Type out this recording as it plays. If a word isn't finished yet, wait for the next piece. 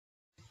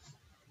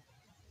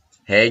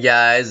Hey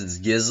guys, it's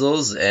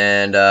Gizzles,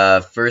 and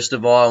first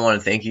of all, I want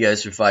to thank you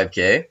guys for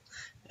 5K,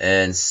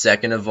 and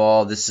second of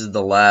all, this is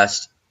the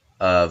last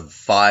of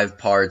 5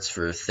 parts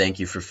for thank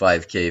you for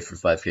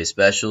 5K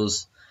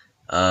specials.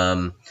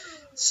 Um,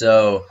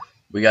 so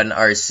we got an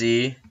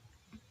RC,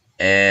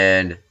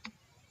 and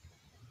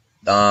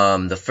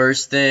the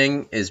first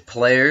thing is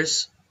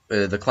players.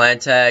 The clan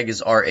tag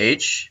is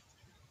RH.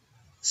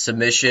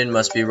 Submission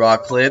must be raw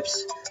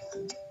clips,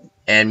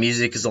 and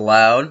music is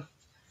allowed.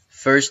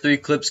 First 3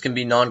 clips can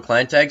be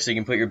non-clan tags, so you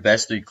can put your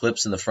best 3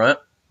 clips in the front.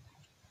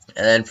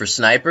 And then for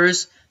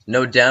snipers,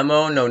 no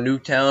demo, no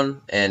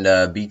Nuketown,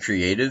 and be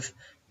creative.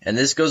 And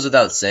this goes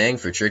without saying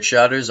for trick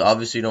shotters.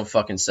 Obviously, don't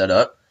fucking set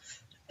up.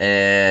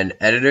 And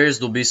editors,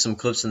 there'll be some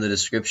clips in the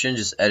description.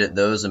 Just edit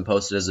those and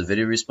post it as a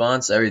video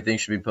response. Everything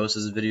should be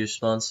posted as a video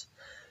response.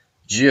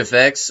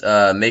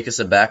 GFX, make us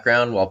a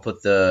background. I'll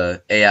put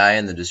the AI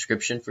in the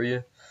description for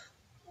you.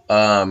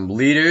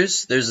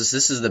 Leaders,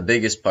 this is the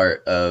biggest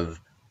part of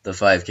the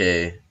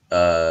 5K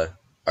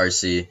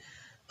RC.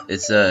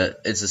 It's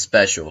a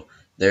special.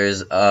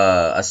 There's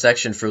a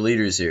section for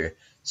leaders here.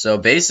 So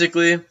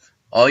basically,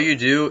 all you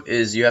do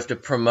is you have to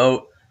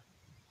promote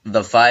the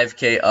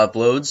 5K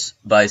uploads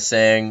by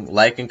saying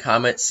like and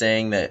comment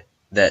saying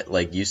that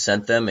like you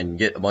sent them and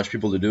get a bunch of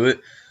people to do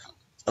it.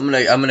 I'm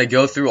gonna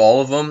go through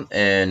all of them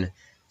and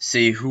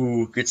see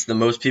who gets the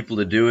most people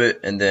to do it,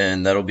 and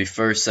then that'll be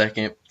first,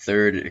 second,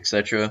 third,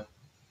 etc.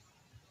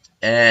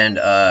 And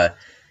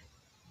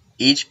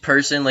each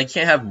person, like, you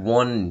can't have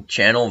one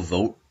channel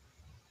vote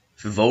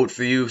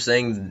for you,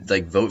 saying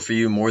like vote for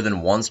you more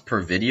than once per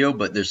video,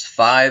 but there's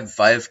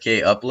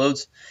 5K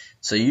uploads,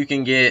 so you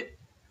can get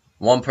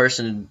one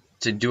person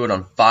to do it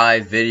on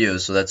 5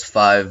 videos, so that's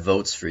 5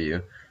 votes for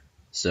you.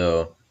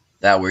 So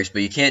that works,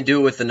 but you can't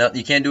do it with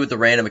the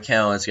random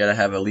account. It's got to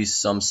have at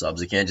least some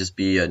subs. It can't just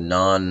be a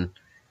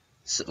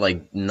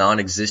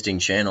non-existing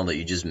channel that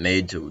you just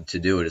made to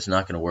do it. It's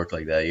not going to work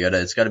like that.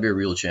 It's got to be a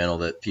real channel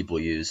that people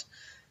use.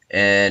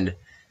 And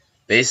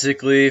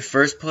basically,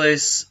 first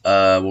place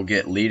will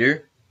get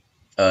leader.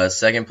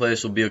 Second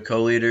place will be a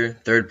co-leader.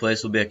 Third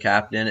place will be a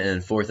captain,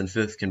 and fourth and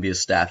fifth can be a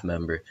staff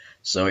member.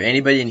 So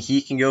anybody in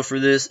Heat can go for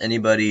this.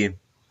 Anybody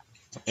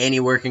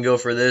anywhere can go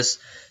for this.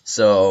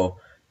 So,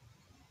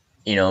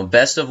 you know,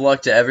 best of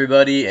luck to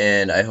everybody,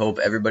 and I hope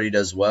everybody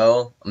does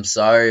well. I'm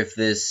sorry if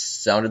this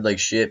sounded like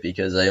shit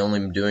because I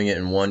only am doing it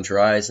in one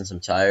try since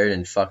I'm tired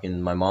and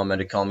fucking my mom had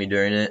to call me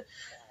during it.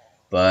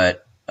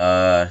 But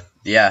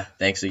yeah,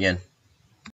 thanks again.